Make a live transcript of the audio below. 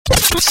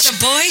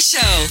Shaboy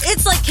Show.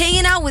 It's like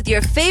hanging out with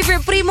your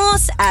favorite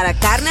primos at a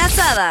carne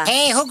asada.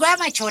 Hey, who grabbed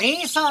my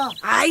chorizo?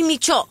 Ay,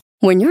 Micho.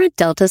 When you're a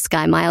Delta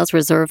SkyMiles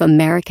Reserve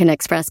American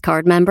Express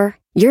card member,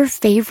 your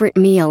favorite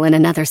meal in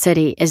another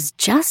city is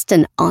just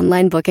an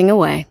online booking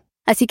away.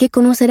 Así que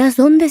conocerás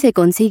dónde se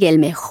consigue el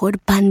mejor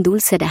pan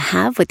dulce to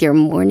have with your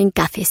morning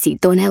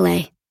cafecito en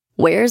LA.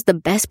 Where's the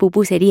best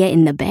pupusería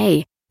in the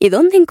Bay? Y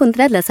dónde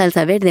encontrar la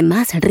salsa verde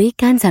más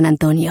rica en San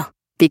Antonio.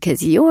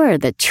 Because you're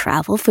the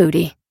travel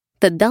foodie.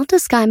 The Delta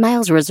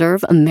SkyMiles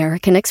Reserve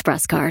American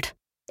Express card.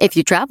 If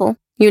you travel,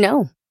 you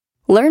know.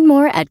 Learn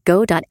more at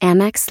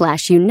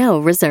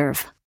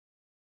go.amex/reserve.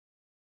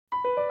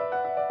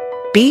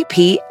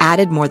 BP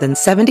added more than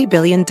 $70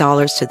 billion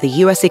to the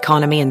U.S.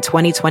 economy in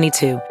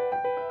 2022.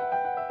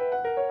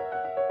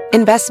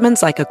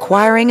 Investments like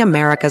acquiring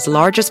America's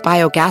largest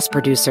biogas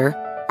producer,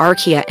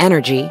 Archaea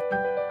Energy,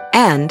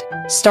 and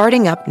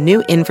starting up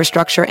new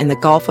infrastructure in the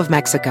Gulf of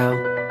Mexico.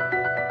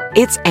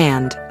 It's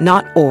and,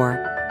 not or.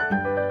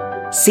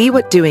 See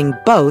what doing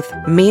both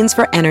means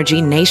for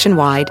energy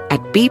nationwide at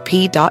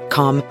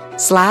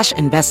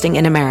bp.com/investing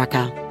in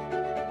America.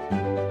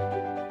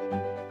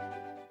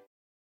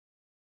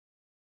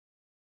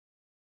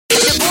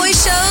 Shaboy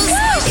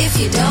Shows. If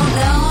you don't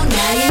know,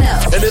 now you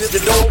know. And if you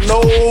don't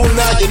know,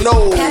 now you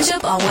know. Catch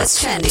up on what's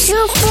trending.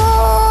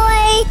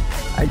 Shaboy.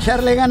 A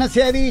echarle ganas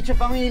se ha dicho,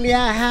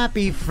 familia.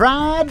 Happy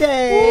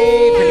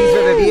Friday. Feliz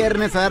de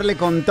viernes, a darle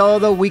con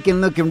todo.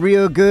 Weekend looking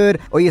real good.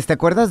 Oye, ¿te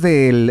acuerdas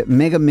del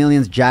Mega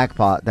Millions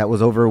jackpot that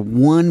was over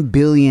 $1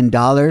 billion?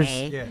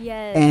 Hey.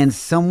 Yes. And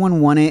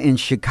someone won it in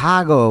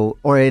Chicago,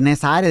 or in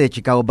esa área de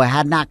Chicago, but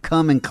had not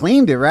come and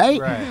claimed it,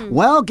 right?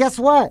 Well, guess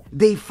what?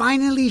 They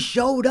finally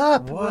showed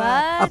up.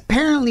 What?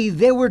 Apparently,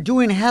 they were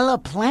doing hella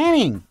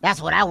planning.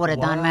 That's what I would have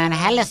done, man.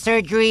 Hella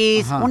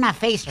surgeries, una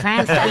face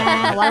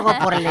transplant o algo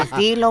por el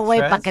estilo,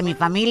 güey, para que mi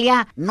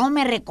familia no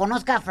me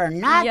reconozca for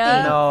nothing.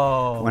 Yeah.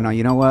 No. Well,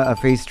 you know what? A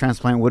face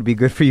transplant would be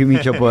good for you,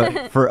 Micho,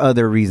 but for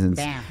other reasons.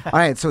 Damn. All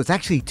right, so it's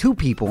actually two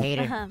people.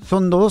 Hater.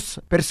 Son dos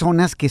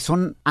personas que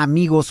son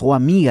amigos o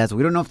amigas.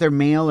 We don't know if they're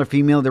male or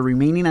female. They're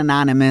remaining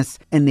anonymous.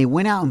 And they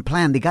went out and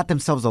planned. They got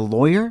themselves a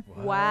lawyer,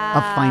 Wow.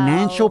 a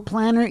financial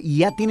planner. Y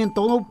ya tienen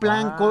todo un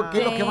plan. ¿Qué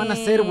es lo que van a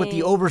hacer with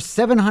the over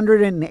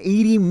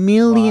 $780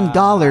 million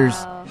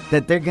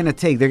that they're going to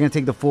take? They're going to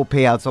take the full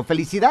payout. So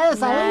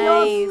felicidades a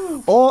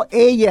ellos o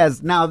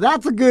ellas. Now,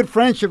 that's a good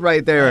friendship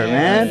right there,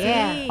 man.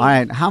 Yeah. All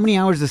right, how many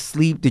hours of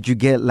sleep did you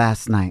get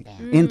last night?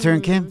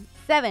 Intern Kim?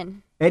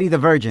 7. Eddie the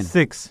Virgin?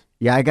 6.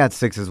 Yeah, I got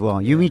 6 as well.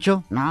 You,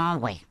 Micho? No,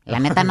 güey. La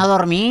neta no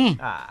dormí.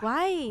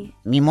 Why?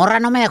 Mi morra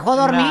no me dejó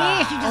dormir.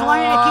 She just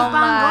wanted to keep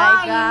on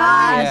going.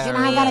 God. You know,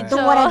 I gotta do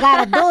what I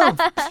gotta do.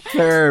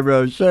 Sure,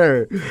 bro,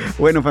 sure.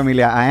 Bueno,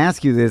 familia, I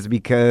ask you this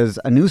because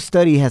a new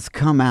study has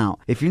come out.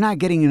 If you're not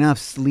getting enough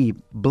sleep,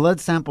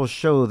 blood samples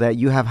show that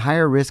you have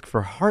higher risk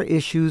for heart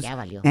issues Ya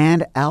valió.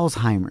 and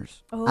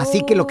Alzheimer's.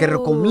 Así que lo que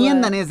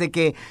recomiendan es de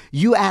que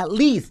you at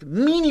least,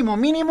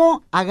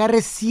 mínimo,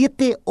 agarres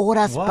 7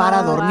 horas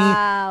para dormir.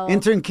 Wow.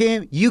 Intern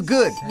Kim, you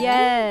good.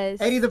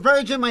 Yes. Eddie the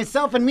Virgin,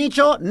 myself, and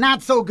Micho,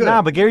 not so good.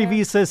 Nah, but Gary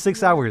Vee says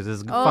 6 hours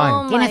is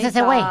fine. ¿Quién es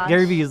ese güey? gosh.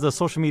 Gary Vee is the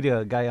social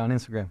media guy on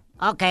Instagram.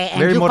 Okay, and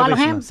Very you follow motivational.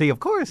 him? See, of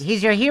course.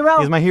 He's your hero?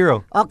 He's my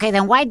hero. Okay,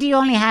 then why do you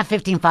only have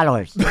 15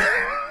 followers?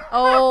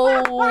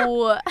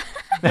 Oh.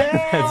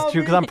 It's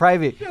true because I'm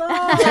private. Pero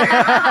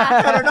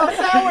no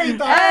se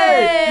agüita.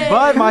 Hey.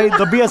 But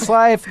the BS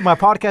Life, my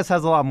podcast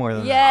has a lot more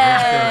than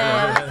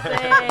Yes.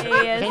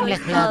 Shameless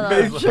Hey, plug.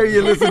 Make sure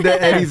you listen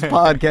to Eddie's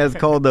podcast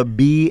called The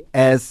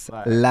BS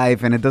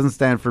Life. And it doesn't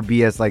stand for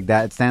BS like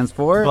that. It stands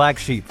for Black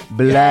Sheep.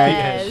 Black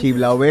Yes. Sheep,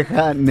 la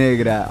oveja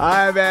negra. All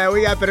right, man.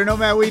 We got Pero No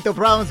Me Agüito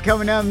problems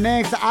coming up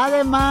next.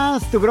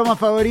 Además, tu broma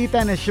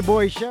favorita en el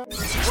Shaboy Show.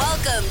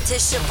 Welcome to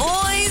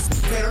Shaboy's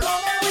Pero no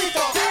me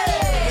agüito,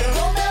 pero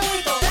no me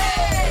agüito,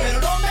 pero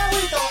no me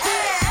agüito.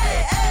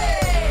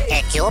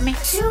 Kill me.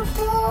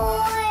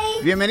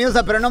 Bienvenidos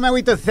a Pero No Me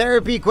Agüito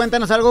Therapy.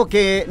 Cuéntanos algo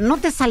que no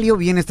te salió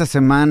bien esta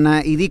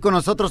semana y di con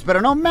nosotros,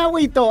 pero no me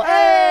agüito.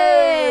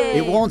 Hey.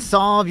 It won't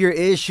solve your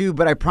issue,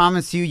 but I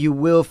promise you, you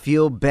will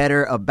feel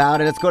better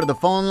about it. Let's go to the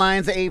phone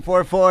lines,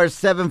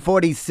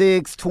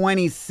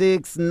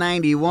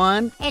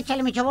 844-746-2691.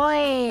 Échale, mi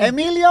chavoy.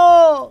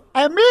 Emilio!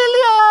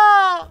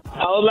 Emilio!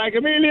 I was like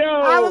Emilio.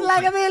 I was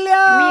like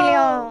Emilio!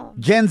 Emilio.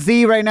 Gen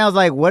Z right now is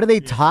like, what are they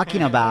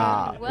talking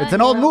about? What It's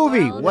an old in the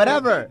movie, world?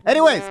 whatever.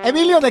 Anyways,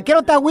 Emilio, ¿de qué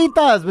no te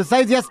agüitas?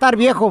 Besides ya estar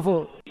viejo,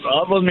 fool.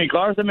 No, pues mi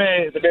car se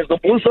me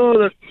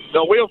descompuso.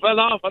 The wheel fell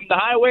off on the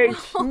highway.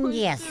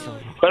 Yes.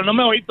 Pero no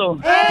me agüito.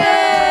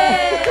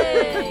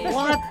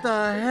 What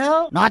the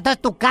hell? No,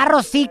 entonces tu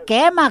carro sí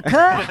quema,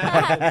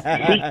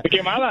 ¿qué? Sí,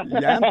 quemada.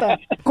 Llanta.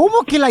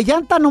 ¿Cómo que la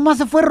llanta nomás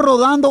se fue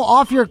rodando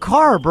off your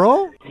car,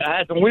 bro? I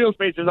had some wheel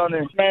spacers on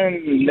there.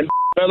 Man, the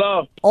fell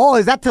off. Oh,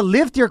 is that to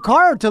lift your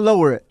car or to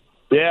lower it?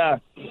 Yeah.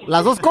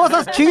 Las dos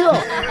cosas, chido.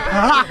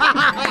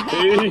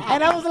 Sí.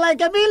 And I was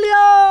like,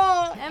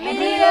 Emilio!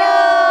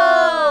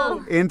 Emilio!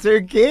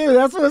 Interkim,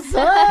 that's what's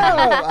up.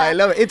 I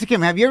love it.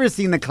 Interkim, have you ever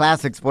seen the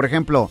classics? Por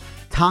ejemplo,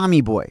 Tommy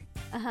Boy.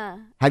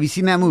 Have you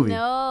seen that movie?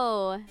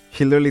 No.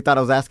 She literally thought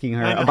I was asking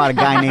her about a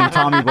guy named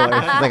Tommy Boy.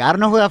 She's like, I don't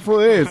know who that fool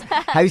is.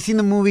 Have you seen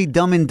the movie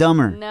Dumb and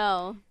Dumber?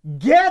 No.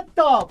 Get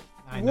the...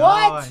 I know,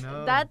 What? I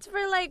know. That's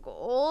for like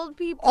old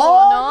people.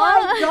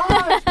 Oh no?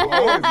 my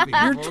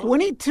gosh. You're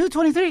 22,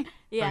 23?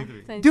 Yeah.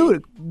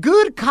 Dude,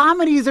 good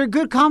comedies are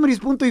good comedies,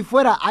 punto y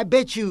fuera. I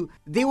bet you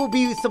they will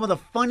be some of the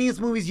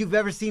funniest movies you've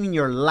ever seen in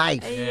your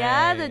life.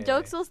 Yeah, the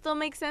jokes will still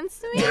make sense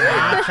to me.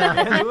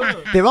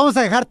 Te vamos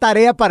a dejar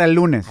tarea para el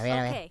lunes.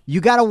 Okay.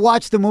 You got to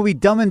watch the movie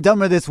Dumb and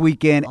Dumber this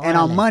weekend, and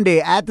on Monday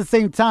at the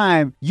same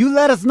time, you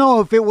let us know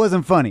if it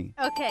wasn't funny.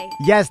 Okay.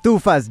 Ya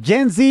estufas.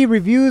 Gen Z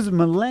reviews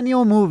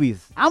millennial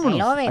movies. Vámonos.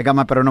 love it. I got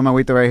my pero no me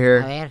agüito right A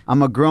here. ver.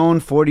 I'm a grown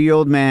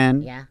 40-year-old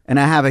man, Yeah. and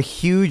I have a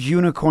huge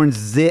unicorn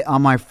zit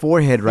on my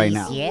forehead right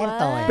now. Cierto,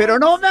 güey. Pero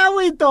no me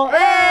agüito.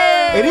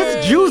 Hey! It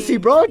is juicy,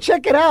 bro.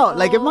 Check it out.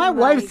 Like, if my Oh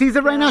wife my sees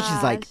it right now,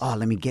 she's like, gosh. oh,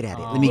 let me get at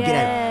it. Let me get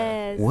at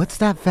it. Yes. What's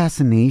that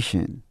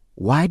fascination?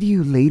 Why do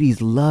you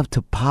ladies love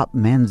to pop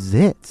men's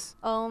zits?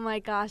 Oh my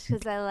gosh,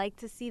 because I like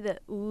to see the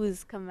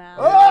ooze come out.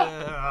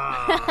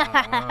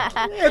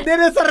 And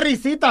then esa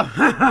risita.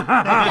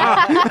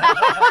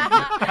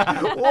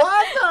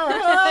 What the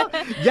hell?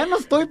 Ya no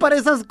estoy para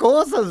esas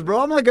cosas,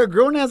 bro. I'm like a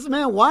grown-ass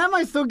man. Why am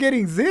I still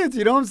getting zits?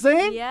 You know what I'm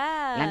saying?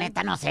 Yeah. La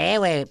neta no sé,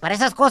 güey. Para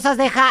esas cosas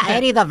deja a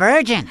Eddie the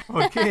virgin.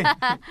 ¿Por qué?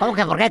 ¿Por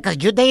qué? Because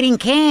you're dating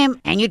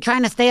Kim and you're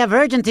trying to stay a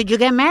virgin till you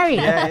get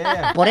married.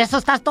 Yeah. Por eso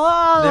estás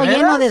todo ¿De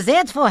lleno veras? de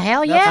zits, for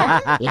hell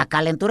yeah. La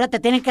calentura te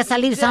tiene que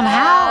salir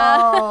somehow.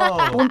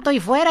 Punto y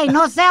fuera y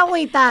no se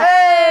agüita.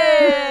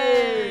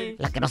 Hey!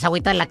 La que no se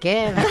agüita es la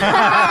que...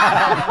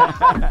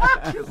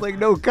 It's like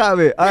no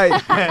comment. All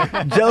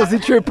right. Jealousy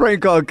trip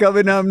prank call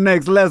coming up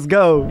next. Let's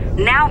go.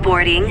 Now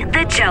boarding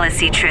the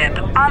Jealousy Trip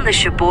on the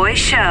Shaboy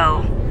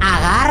Show.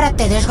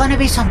 Agárrate, there's gonna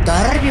be some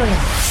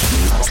turbulence.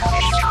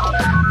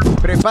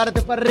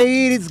 Prepárate para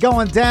reír. It's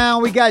going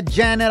down. We got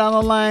Janet on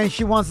the line.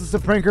 She wants us to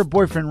prank her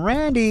boyfriend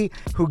Randy,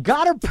 who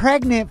got her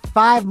pregnant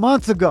 5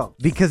 months ago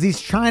because he's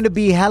trying to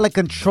be hella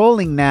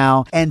controlling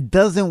now and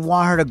doesn't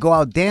want her to go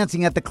out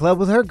dancing at the club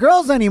with her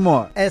girls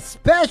anymore.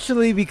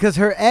 Especially because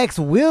her ex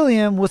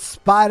William was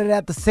spotted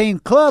at the same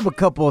club a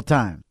couple of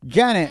times.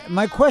 Janet,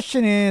 my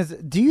question is,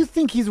 do you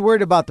think he's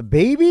worried about the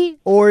baby,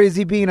 or is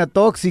he being a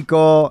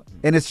toxico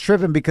and is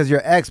tripping because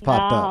your ex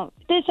popped up?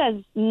 This has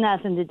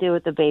nothing to do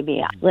with the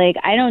baby. Like,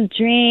 I don't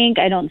drink,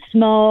 I don't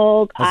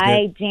smoke, That's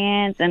I good.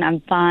 dance, and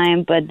I'm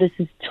fine, but this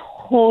is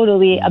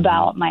totally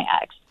about my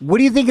ex. What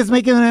do you think is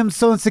making him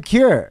so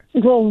insecure?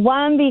 Well,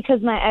 one,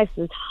 because my ex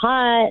is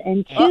hot,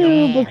 and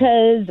two,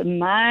 because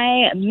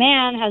my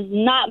man has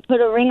not put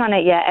a ring on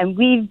it yet, and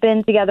we've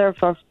been together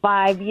for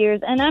 5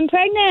 years, and I'm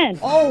pregnant.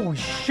 Oh,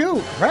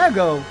 shoot,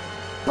 Prego.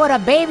 Put a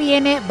baby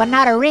in it, but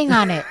not a ring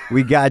on it.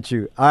 We got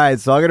you. All right,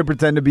 so I'm going to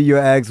pretend to be your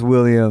ex,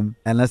 William,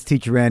 and let's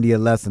teach Randy a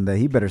lesson that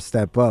he better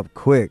step up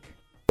quick.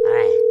 All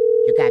right,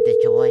 you got this,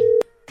 your boy.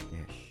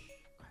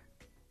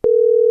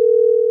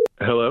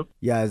 Hello?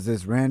 Yeah, is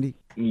this Randy?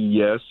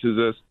 Yes, who's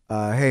this?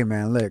 Hey,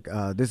 man, look,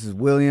 this is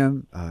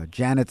William,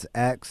 Janet's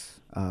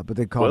ex, but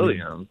they call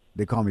William?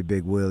 They call me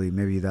Big Willie.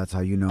 Maybe that's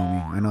how you know me.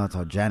 I know that's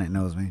how Janet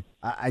knows me.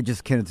 I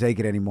just can't take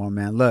it anymore,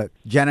 man. Look,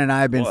 Janet and I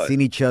have been What?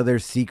 seeing each other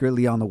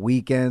secretly on the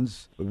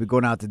weekends. We've been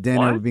going out to dinner.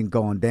 What? We've been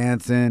going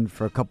dancing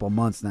for a couple of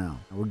months now.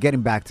 We're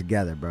getting back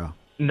together, bro.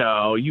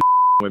 No, you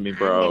with me,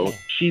 bro.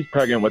 She's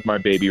pregnant with my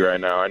baby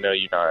right now. I know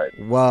you're not.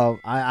 Well,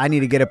 I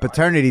need to get a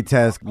paternity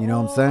test. You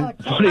know what I'm saying?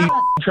 What are you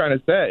trying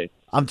to say?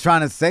 I'm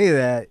trying to say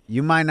that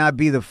you might not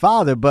be the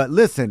father, but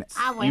listen.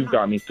 You've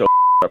got me so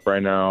up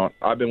right now.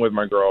 I've been with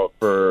my girl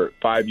for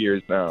 5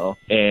 years now,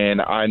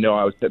 and I know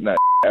I was hitting that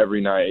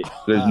every night.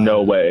 There's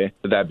no way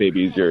that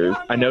baby's yours.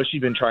 I know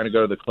she's been trying to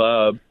go to the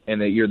club,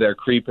 and that you're there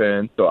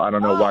creeping, so I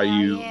don't know why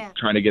you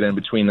trying to get in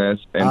between this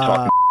and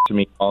talking to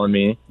me, calling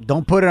me.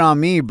 Don't put it on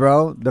me,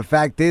 bro. The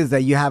fact is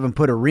that you haven't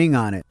put a ring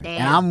on it.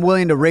 And I'm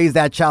willing to raise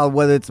that child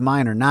whether it's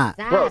mine or not.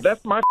 Bro,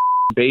 that's my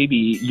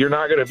baby. You're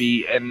not going to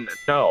be, and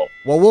no.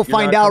 Well, we'll You're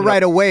find not out gonna-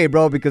 right away,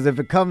 bro, because if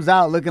it comes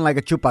out looking like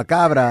a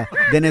chupacabra,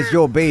 then it's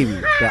your baby.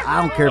 But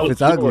I don't care if Oh, it's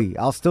sure. ugly.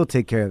 I'll still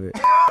take care of it.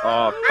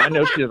 I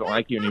know she doesn't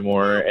like you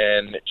anymore,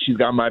 and she's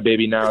got my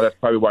baby now. That's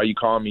probably why you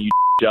call me, you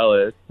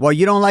jealous. Well,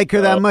 you don't like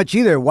her that much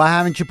either. Why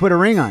haven't you put a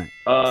ring on it?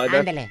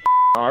 That's Ándale.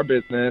 our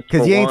business.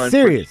 Because for you ain't one.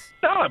 serious.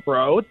 Stop,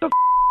 bro. What the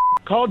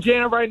Call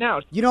Janet right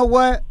now. You know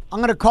what? I'm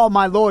going to call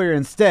my lawyer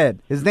instead.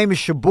 His name is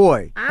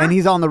Shaboy, and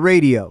he's on the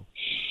radio.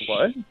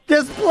 What?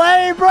 Just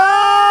play, bro!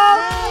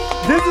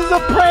 This is a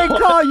prank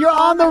call. You're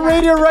on the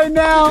radio right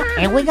now.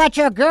 And we got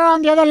your girl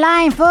on the other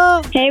line,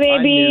 fool. Hey,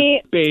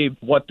 baby. Babe,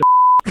 what the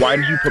Why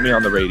did you put me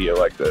on the radio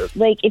like this?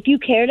 Like, if you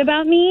cared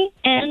about me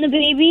and the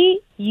baby,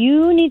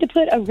 you need to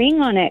put a ring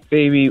on it.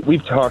 Baby,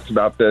 we've talked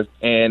about this,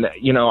 and,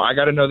 you know, I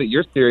got to know that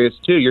you're serious,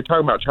 too. You're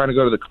talking about trying to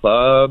go to the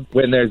club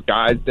when there's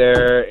guys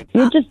there.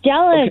 You're just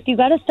jealous. You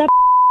got to stop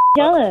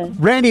jealous.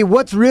 Randy,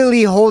 what's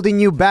really holding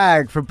you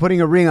back from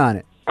putting a ring on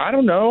it? I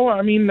don't know.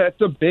 I mean,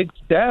 that's a big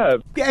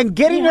step. And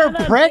getting her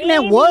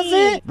pregnant, was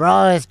it?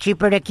 Bro, it's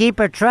cheaper to keep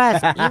her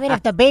trust. Even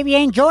if the baby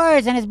ain't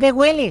yours and it's Big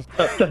Willie's.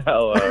 What the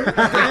hell?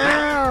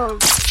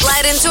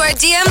 Slide into our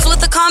DMs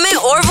with a comment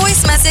or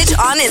voice message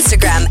on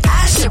Instagram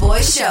at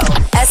Shaboy Show.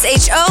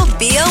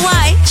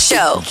 SHOBOY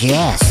Show.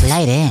 Yeah,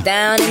 slide in.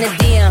 Down in the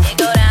DM. It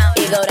go down.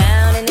 It go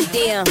down in the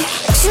DM.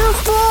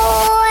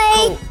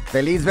 Shaboy.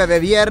 Feliz Bebe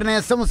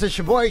Viernes. Somos el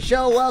Shaboy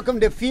Show. Welcome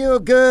to Feel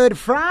Good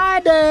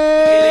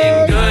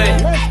Friday. Feeling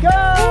good. Let's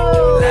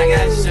go. Like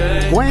I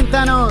should.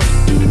 Cuéntanos.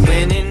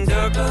 When in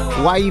Durga.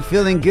 Why are you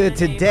feeling good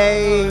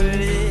today?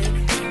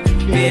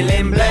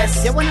 Feeling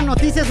blessed. ¿Qué buenas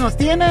noticias nos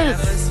tienes?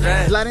 That's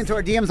right. Slide into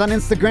our DMs on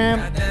Instagram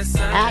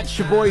at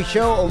Shaboy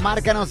Show o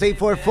márcanos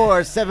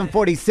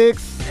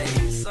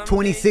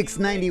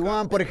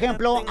 844-746-2691. Por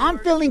ejemplo, I'm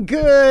feeling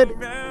good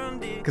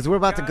because we're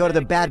about to go to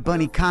the Bad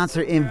Bunny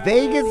concert in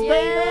Vegas,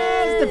 baby.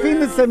 Este fin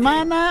de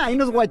semana, ahí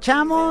nos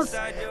guachamos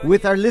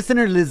with our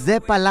listener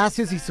Lizette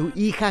Palacios y su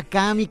hija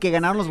Cami que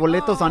ganaron los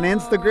boletos on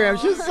Instagram.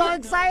 She's so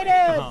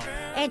excited.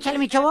 Échale,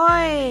 mi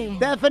Shaboy.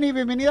 Stephanie,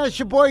 bienvenida al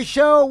Shaboy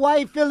Show. Why are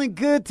you feeling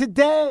good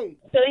today?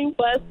 Feeling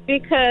blessed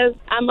because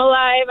I'm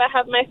alive, I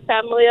have my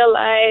family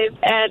alive,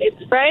 and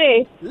it's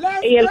Friday.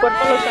 Y el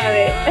cuerpo lo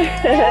sabe.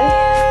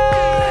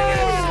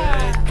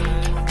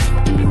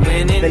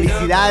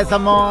 Felicidades,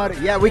 amor.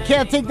 Yeah, we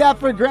can't take that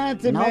for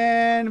granted,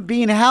 man.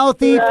 Being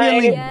healthy,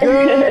 feeling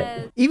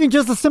good. Even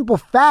just a simple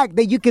fact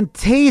that you can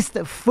taste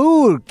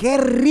food. Qué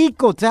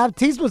rico to have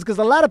taste buds, because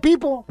a lot of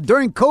people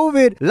during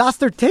COVID lost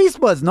their taste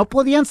buds. No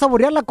podían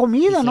saborear la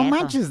comida. No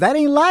manches, that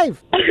ain't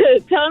life.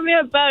 Tell me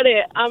about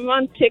it. I'm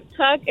on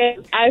TikTok,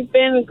 and I've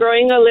been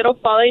growing a little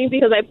following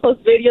because I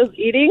post videos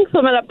eating,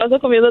 so me la paso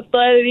comiendo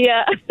todo el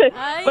día.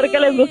 Porque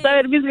les gusta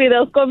ver mis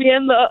videos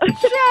comiendo.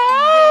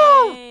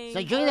 So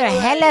you're either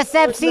hella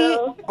sepsi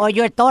or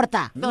you're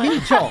torta.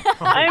 Micho.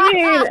 I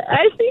mean,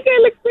 I think I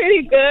look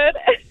pretty good.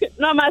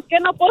 No más que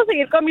no puedo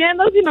seguir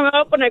comiendo si no me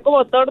voy a poner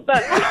como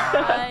torta.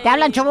 Te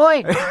hablan,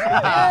 Shaboy.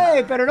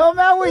 Hey, pero no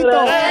me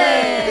agüito.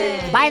 Hey.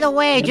 By the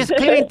way, just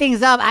clearing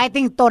things up, I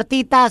think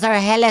tortitas are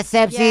hella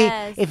sepsi.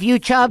 Yes. If you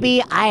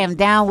chubby, I am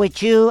down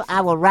with you.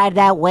 I will ride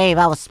that wave.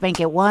 I will spank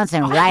it once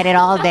and ride it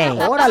all day.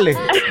 Órale.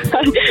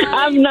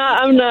 I'm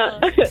not.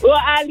 Well,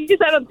 at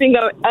least I don't think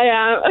I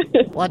am.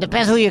 Well, it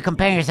depends who you're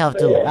comparing yourself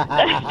to.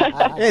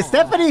 Hey,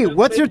 Stephanie,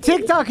 what's your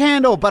TikTok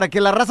handle para que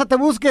la raza te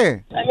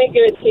busque? Let me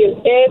give it to you.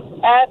 It's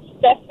at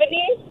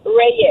Stephanie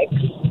Reyes.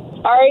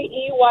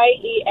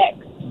 Reyes.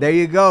 There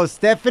you go,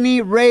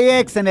 Stephanie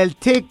Reyes and el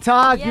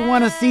TikTok. Yes. You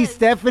want to see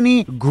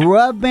Stephanie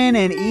grubbing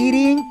and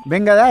eating?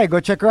 Venga, dale,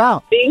 go check her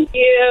out. Thank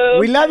you.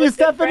 We love you,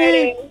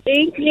 Stephanie.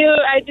 Thank you.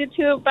 I do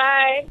too.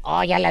 Bye.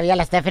 Oh, ya la vi a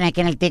la Stephanie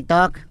aquí en el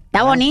TikTok.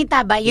 Está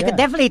bonita, but you can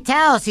definitely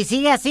tell. Si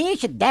sigue así,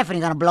 she's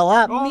definitely gonna blow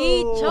up.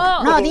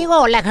 Micho. No,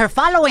 digo, like her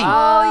following.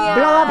 Oh, yeah.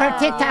 Blow up her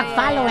TikTok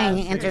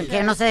following. Entre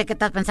que no sé de qué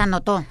estás pensando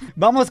tú.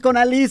 Vamos con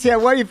Alicia.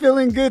 Why are you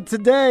feeling good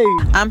today?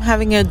 I'm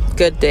having a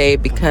good day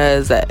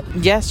because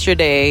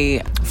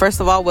yesterday, first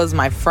of all, was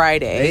my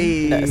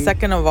Friday. Hey.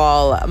 Second of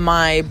all,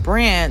 my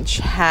branch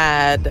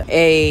had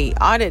a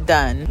audit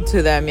done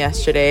to them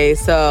yesterday.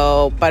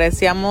 So,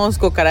 parecíamos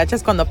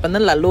cucarachas cuando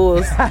prenden la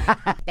luz.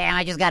 Damn,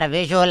 I just got a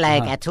visual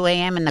like at 2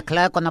 a.m. in the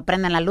club cuando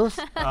prenden la luz.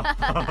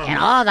 And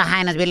all the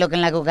hyenas be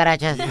looking like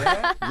cucarachas.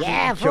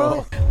 Yeah,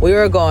 fool. We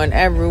were going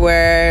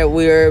everywhere.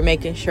 We were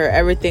making sure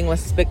everything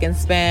was spick and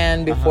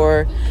span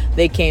before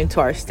they came to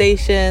our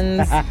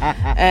stations.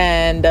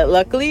 And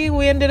luckily,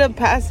 we ended up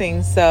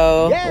passing.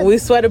 So we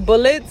sweated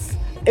bullets.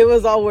 It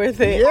was all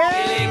worth it.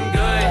 Feeling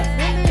good.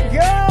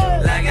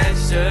 Like I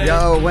should.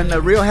 Yo, when the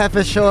real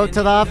jefes show up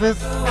to the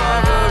office,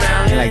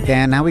 you're like,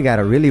 damn, now we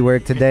gotta really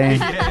work today.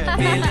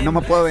 No me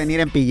puedo venir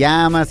en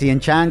pijamas y en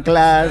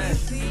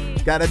chanclas.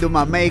 Gotta do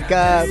my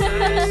makeup.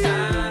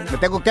 Me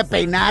tengo que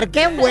peinar.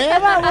 ¡Qué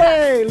hueva,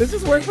 güey! Let's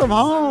just work from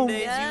home.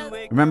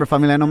 Remember,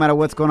 familia, no matter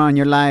what's going on in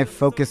your life,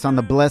 focus on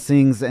the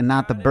blessings and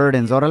not the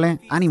burdens. Órale,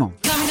 ánimo.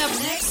 Coming up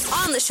next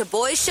on The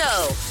Shaboy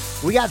Show.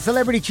 We got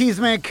Celebrity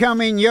Cheeseman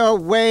coming your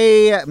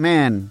way.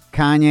 Man,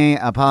 Kanye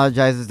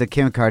apologizes to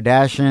Kim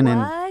Kardashian. What?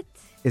 And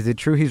is it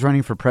true he's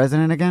running for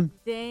president again?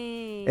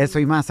 Dang. Eso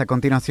y más a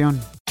continuación.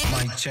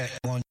 Mic check.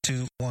 1,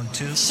 2, 1,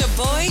 2.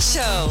 Shaboy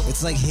Show.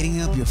 It's like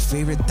hitting up your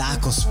favorite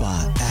taco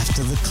spot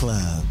after the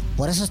club.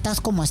 Por eso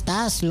estás como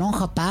estás,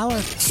 Lonja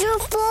Power.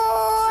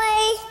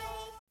 Shaboy.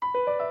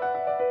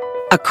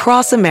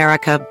 Across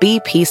America,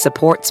 BP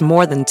supports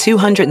more than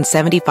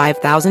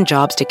 275,000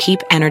 jobs to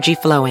keep energy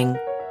flowing.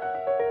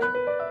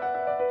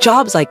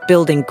 Jobs like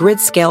building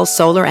grid-scale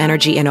solar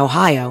energy in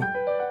Ohio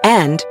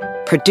and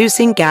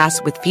producing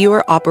gas with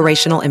fewer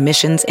operational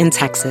emissions in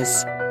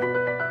Texas.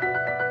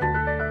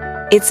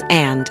 It's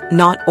and,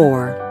 not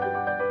or.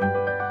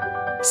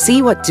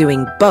 See what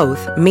doing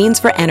both means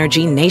for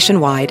energy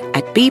nationwide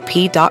at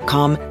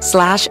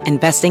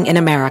bp.com/investing in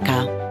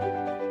America.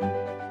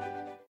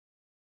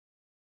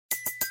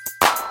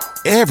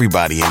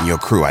 Everybody in your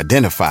crew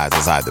identifies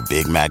as either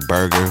Big Mac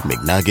Burger,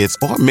 McNuggets,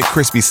 or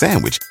McCrispy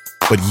Sandwich.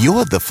 But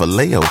you're the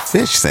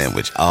Filet-O-Fish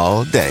Sandwich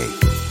all day.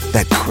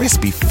 That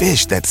crispy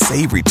fish, that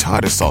savory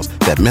tartar sauce,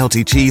 that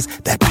melty cheese,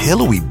 that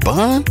pillowy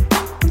bun.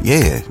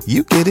 Yeah,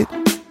 you get it.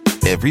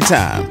 Every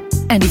time.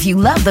 And if you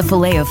love the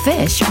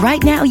Filet-O-Fish,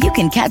 right now you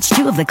can catch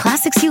 2 of the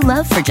classics you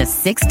love for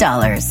just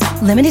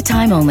 $6. Limited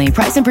time only.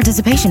 Price and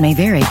participation may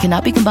vary.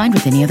 Cannot be combined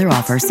with any other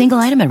offer. Single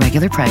item at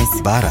regular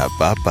price.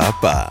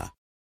 Ba-da-ba-ba-ba.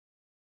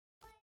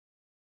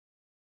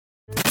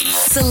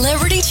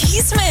 Celebrity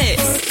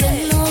Cheesemix.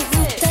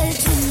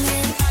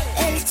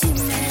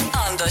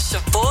 On the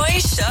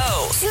Shaboy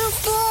Show.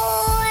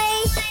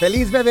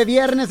 Feliz bebé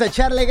viernes,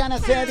 echarle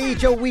ganas se ha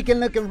dicho.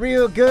 Weekend looking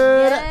real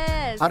good.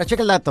 Yes. Ahora,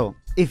 checa el dato.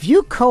 If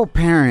you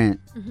co-parent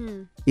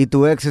y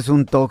tu ex es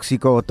un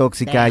tóxico o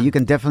tóxica, you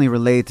can definitely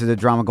relate to the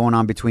drama going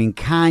on between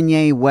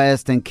Kanye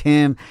West and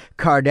Kim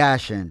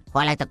Kardashian. Who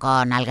I like to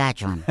call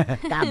Nalgachon.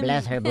 God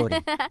bless her booty.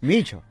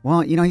 Micho.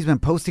 Well, you know, he's been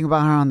posting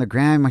about her on the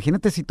gram.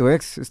 Imagínate si tu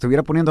ex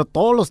estuviera poniendo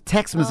todos los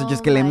text messages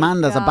que le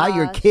mandas about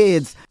your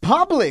kids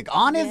public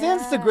on his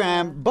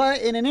Instagram.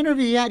 But in an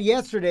interview he had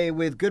yesterday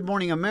with Good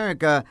Morning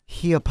America,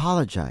 he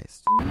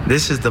apologized.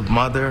 This is the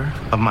mother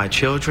of my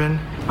children.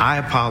 I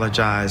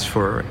apologize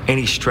for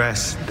any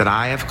stress that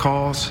I have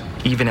caused,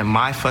 even in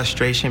my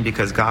frustration,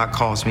 because God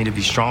calls me to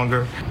be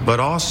stronger.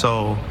 But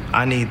also,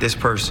 I need this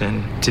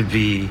person to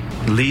be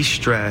least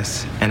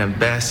stressed and the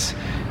best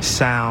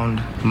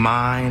sound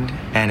mind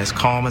and as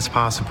calm as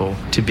possible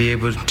to be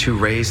able to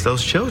raise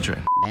those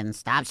children. Then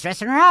stop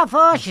stressing her out,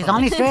 fool. She's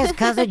only stressed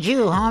because of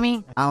you,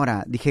 homie.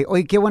 Ahora, dije,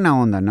 oye, qué buena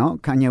onda, ¿no?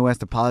 Kanye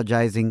West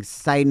apologizing.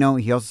 Side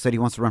note, he also said he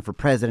wants to run for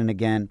president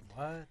again.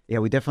 What? Yeah,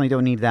 we definitely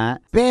don't need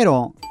that.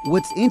 Pero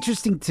what's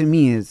interesting to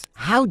me is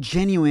how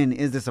genuine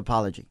is this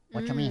apology?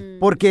 What you mean?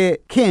 Porque,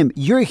 Kim,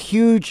 you're a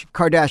huge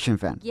Kardashian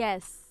fan.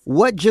 Yes.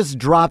 What just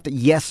dropped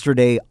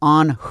yesterday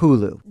on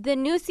Hulu? The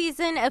new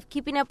season of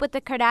Keeping Up with the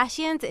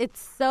Kardashians,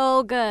 it's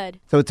so good.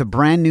 So it's a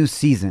brand new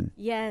season.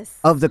 Yes.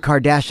 Of the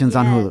Kardashians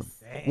on Hulu.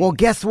 Well,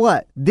 guess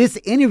what? This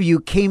interview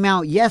came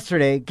out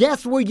yesterday.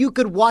 Guess where you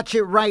could watch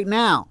it right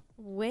now?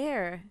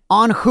 Where?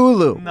 On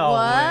Hulu. No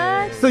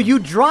what? So you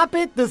drop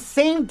it the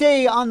same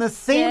day on the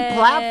same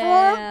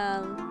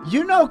platform?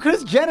 You know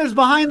Kris Jenner's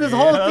behind this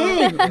whole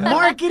thing.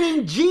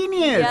 Marketing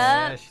genius.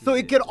 Yeah. So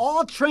it could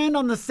all trend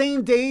on the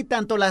same day,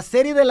 tanto la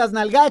serie de las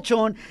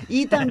Nalgachon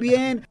y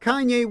también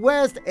Kanye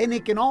West, and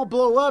it can all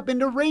blow up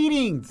into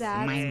ratings.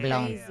 That's Mind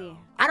blown. crazy.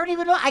 I don't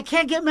even know. I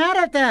can't get mad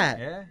at that.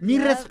 Yeah. Ni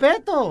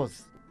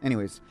respetos.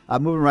 Anyways,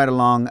 moving right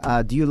along.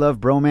 Do you love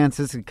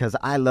bromances? Because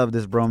I love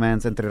this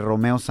bromance entre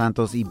Romeo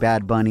Santos y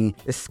Bad Bunny.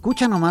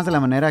 Escucha nomás de la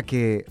manera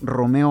que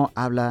Romeo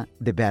habla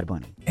de Bad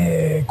Bunny.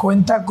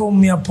 Cuenta con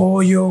mi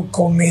apoyo,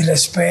 con mi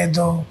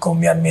respeto, con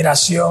mi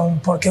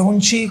admiración, porque es un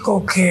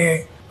chico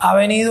que ha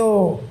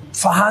venido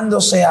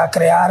fajándose a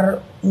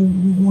crear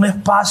un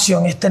espacio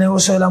en este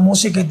negocio de la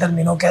música y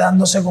terminó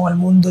quedándose con el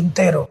mundo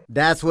entero.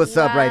 That's what's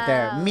up right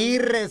there. Mi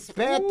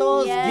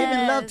respetos,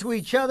 giving love to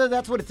each other.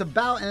 That's what it's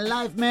about in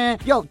life, man.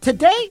 Yo,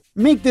 today,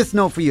 make this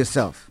note for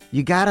yourself.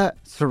 You gotta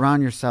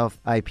surround yourself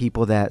by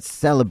people that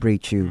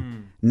celebrate you,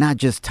 not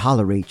just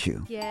tolerate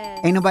you. Yes.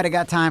 Ain't nobody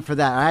got time for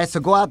that, all right?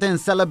 So go out there and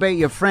celebrate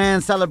your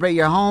friends, celebrate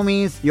your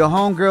homies, your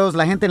homegirls,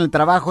 la gente en el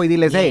trabajo, y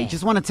diles, hey,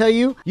 just want to tell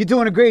you, you're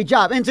doing a great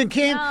job. Ensign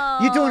Kim,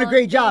 you're doing a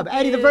great job.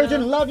 Eddie the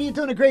Virgin, love you,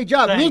 doing a great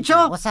job.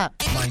 Micho, what's up?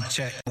 Mic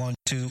check, 1,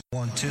 2,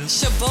 1, 2.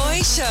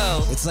 Shaboy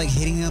Show. It's like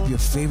hitting up your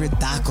favorite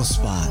taco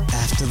spot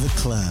after the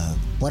club.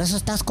 Por eso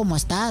estás como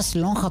estás,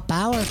 Lonja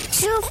Power.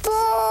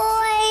 Shaboy.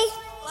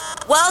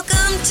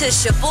 Welcome to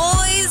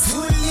Shaboy's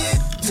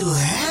To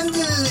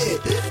handle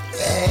it.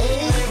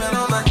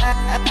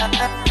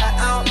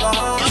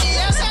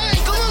 Ya saben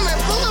cómo me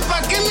pongo,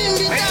 ¿para qué me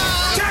invitan?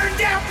 Turn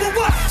down for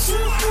what?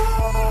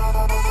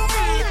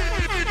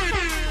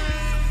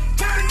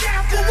 Turn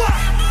down for what?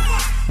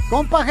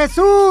 Compa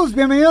Jesús,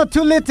 bienvenido a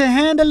Too Lit to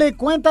Handle It.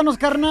 Cuéntanos,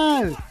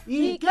 carnal.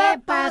 ¿Y qué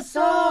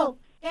pasó?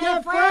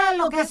 ¿Qué fue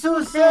lo que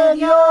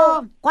sucedió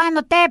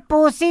cuando te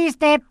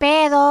pusiste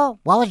pedo?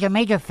 What was your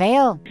major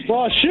fail?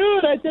 Well,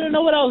 shoot, I didn't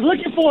know what I was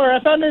looking for.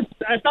 I found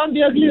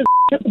the ugliest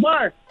at the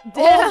bar.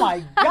 Oh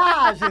my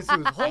gosh, Jesus.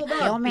 Hold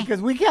on,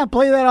 because we can't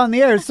play that on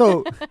the air.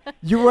 So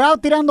you were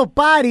out tirando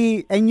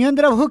party and you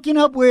ended up hooking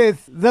up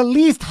with the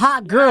least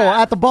hot girl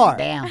at the bar.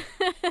 Damn.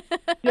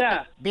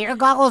 Yeah. Beer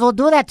goggles will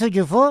do that to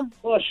you, fool.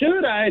 Well,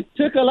 shoot, I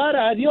took a lot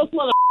of adios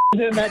mother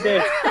in that day.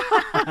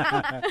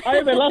 I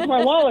even lost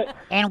my wallet.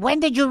 And when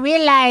did you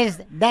realize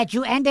that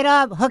you ended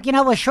up hooking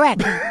up with Shrek?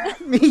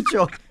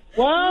 Micho.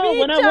 Well,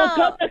 when I woke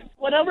up,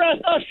 whenever I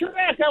saw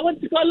Shrek, I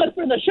went to go look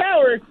for the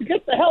shower to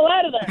get the hell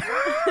out of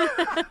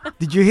there.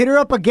 Did you hit her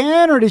up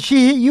again or did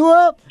she hit you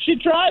up? She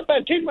tried, but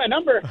I changed my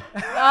number.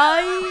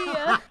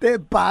 Ay. Te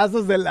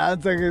pasas de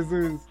lanza,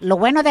 Jesús. Lo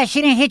bueno that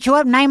she didn't hit you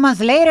up 9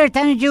 months later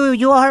telling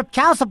you owe her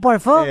child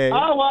support, fool. Hey.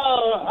 Oh,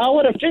 well, I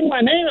would have changed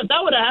my name if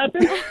that would have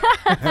happened.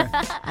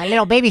 A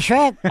little baby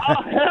Shrek.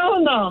 Oh, hell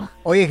no.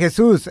 Oye,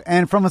 Jesús,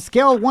 and from a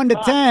scale of 1 to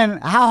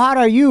 10, how hot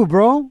are you,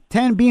 bro?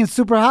 10 being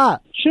super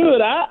hot.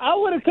 Shoot, I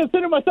wouldn't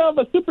consider myself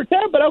a super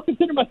 10, but I'll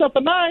consider myself a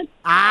 9.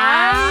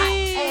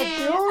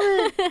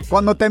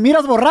 Cuando te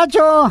miras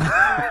borracho.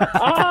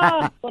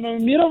 Cuando me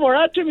miro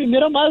borracho, me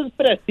miro más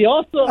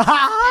precioso.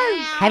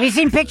 Have you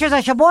seen pictures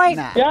of your boy?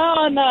 Yeah,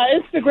 on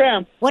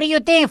Instagram. What do you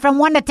think from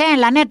 1 to 10,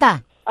 la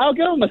neta? I'll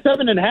give him a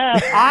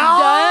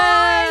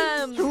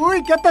 7.5.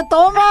 Uy, ¿qué te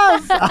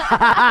tomas?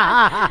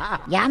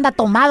 Ya anda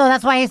tomado,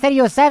 that's why I said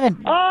you a 7.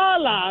 ¡Oh,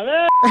 la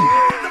vez!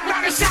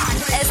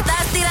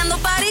 Estás tirando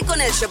party con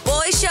el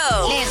Shaboy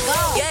Show. Let's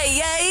go. Yay,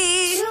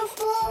 yay.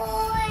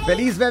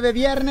 Feliz Bebe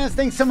Viernes.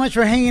 Thanks so much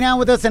for hanging out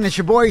with us in the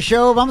Shaboy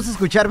Show. Vamos a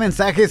escuchar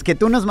mensajes que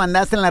tú nos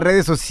mandaste en las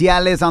redes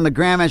sociales, on the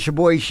gram at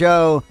Shaboy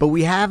Show, but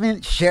we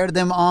haven't shared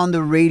them on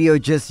the radio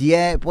just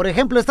yet. Por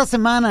ejemplo, esta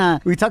semana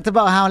we talked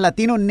about how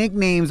Latino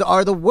nicknames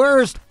are the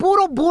worst.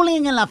 Puro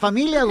bullying en la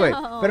familia, güey.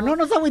 Pero no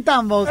nos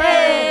agüitamos.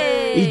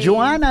 Y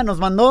Joana nos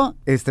mandó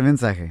este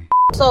mensaje.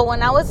 So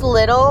when I was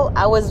little,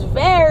 I was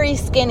very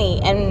skinny,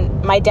 and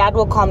my dad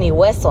would call me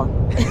hueso.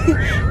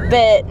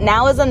 But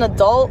now as an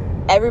adult,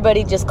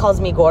 everybody just calls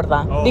me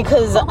gorda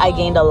because I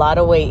gained a lot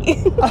of weight.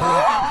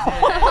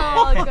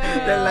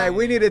 They're like,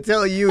 we need to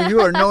tell you,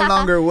 you are no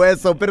longer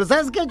hueso. Pero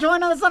 ¿sabes qué,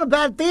 Joanna? That's not a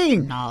bad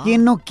thing. No.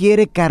 ¿Quién no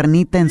quiere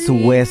carnita en su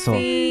hueso?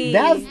 Sí.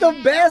 That's the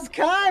best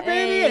kind,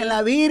 baby. En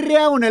la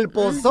birria o en el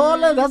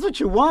pozole, that's what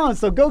you want.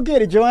 So go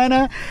get it,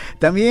 Joanna.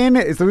 También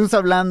estuvimos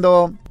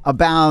hablando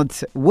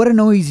about what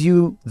annoys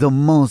you the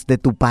most de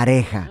tu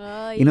pareja.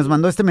 Y nos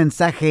mandó este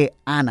mensaje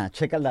Ana.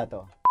 Checa el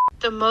dato.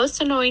 The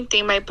most annoying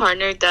thing my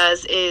partner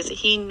does is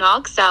he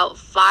knocks out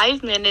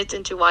 5 minutes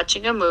into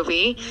watching a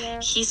movie. Yeah.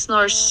 He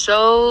snores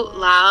so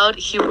loud,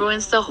 he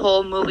ruins the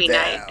whole movie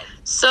night.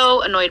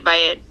 So annoyed by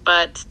it,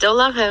 but still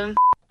love him.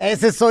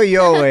 Ese soy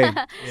yo, güey.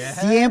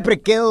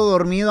 Siempre quedo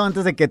dormido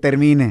antes de que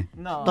termine.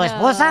 No. ¿Tu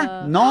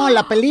esposa? No,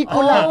 la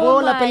película,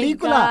 la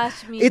película.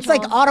 Gosh, it's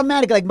like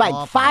automatic, like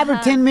 5 or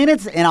 10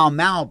 minutes, and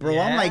I'm out, bro.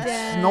 I'm like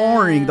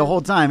snoring the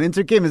whole time.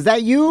 Enter Kim, is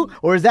that you,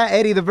 or is that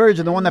Eddie the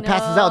Virgin, the one that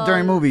passes out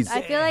during movies?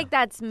 I feel like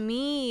that's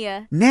me.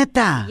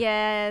 Neta?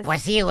 Yes.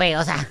 Pues sí, güey.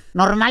 O sea,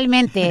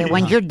 normalmente,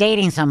 when you're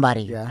dating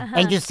somebody,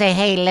 and you say,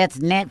 hey, let's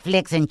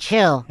Netflix and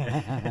chill,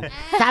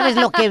 ¿sabes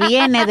lo que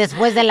viene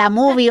después de la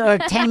movie or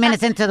 10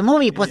 minutes into the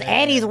movie? Pues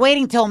Eddie's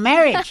waiting till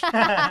marriage.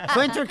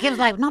 So Enter Kim's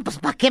like, no, pues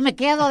 ¿para qué me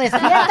quedo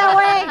despierta,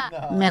 güey?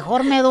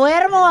 Mejor me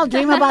duermo. I'll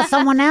dream about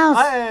someone else.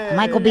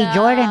 Michael B.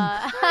 Jordan.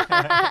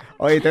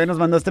 Oye, también nos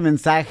mandó este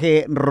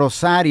mensaje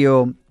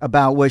Rosario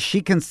about what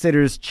she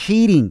considers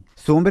cheating.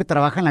 Su hombre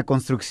trabaja en la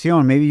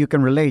construcción. Maybe you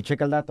can relate.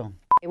 Checa el dato.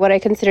 What I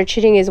consider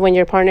cheating is when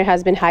your partner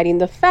has been hiding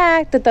the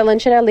fact that the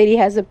lonchera lady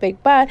has a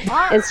big butt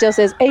and still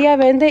says, ella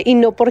vende y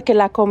no porque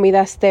la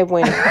comida esté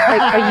buena.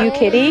 Like, are you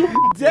kidding?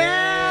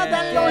 Damn,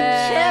 that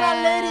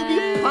lonchera lady be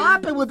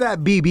popping with that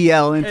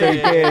BBL Enter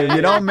Kim,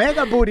 you know,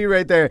 mega booty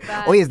right there.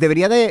 Oye,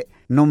 debería de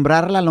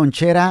nombrar la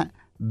lonchera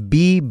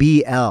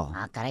BBL.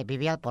 Ah, caray,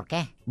 BBL, ¿por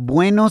qué?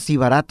 Buenos y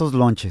baratos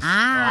lonches.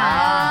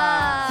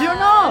 ¿Sí o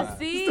no?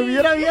 Sí.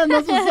 Estuviera bien,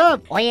 no se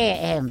sabe.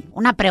 Oye,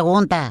 una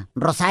pregunta.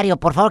 Rosario,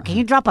 por favor, can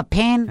you drop a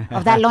pin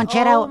of that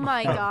lonchera? Oh,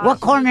 my gosh. What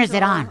corner is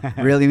it on?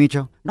 Really,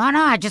 Micho? No,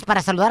 just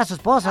para saludar a su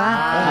esposo.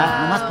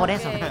 Nomás por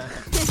eso.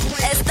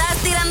 Estás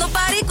tirando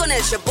party con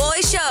el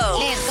Shaboy Show.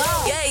 Let's go.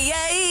 Yay,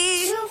 yay.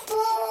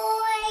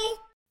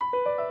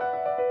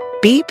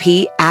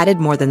 BP added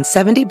more than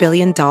 $70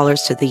 billion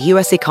to the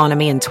U.S.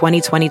 economy in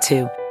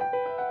 2022.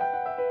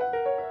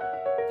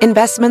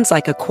 Investments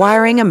like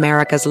acquiring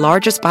America's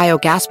largest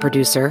biogas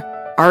producer,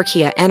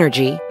 Archaea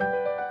Energy,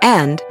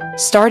 and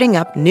starting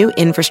up new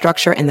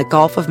infrastructure in the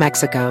Gulf of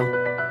Mexico.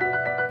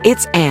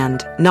 It's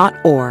and, not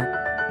or.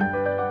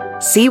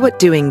 See what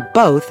doing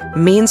both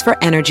means for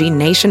energy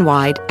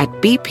nationwide at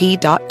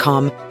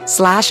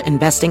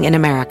bp.com/investing in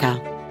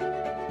America.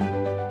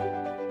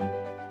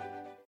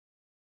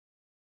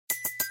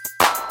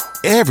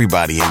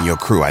 Everybody in your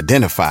crew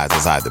identifies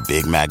as either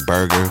Big Mac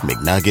Burger,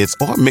 McNuggets,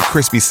 or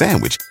McCrispy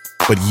Sandwich.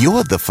 But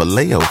you're the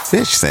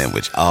Filet-O-Fish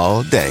Sandwich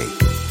all day.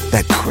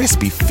 That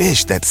crispy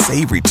fish, that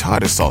savory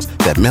tartar sauce,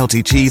 that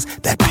melty cheese,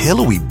 that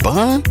pillowy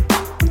bun.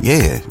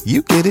 Yeah,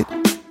 you get it.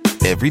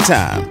 Every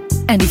time.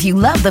 And if you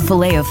love the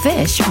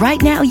Filet-O-Fish, right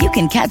now you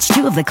can catch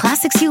 2 of the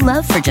classics you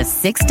love for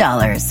just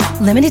 $6.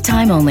 Limited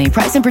time only.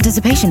 Price and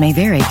participation may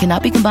vary.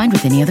 Cannot be combined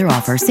with any other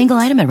offer. Single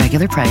item at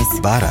regular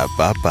price.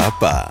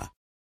 Ba-da-ba-ba-ba.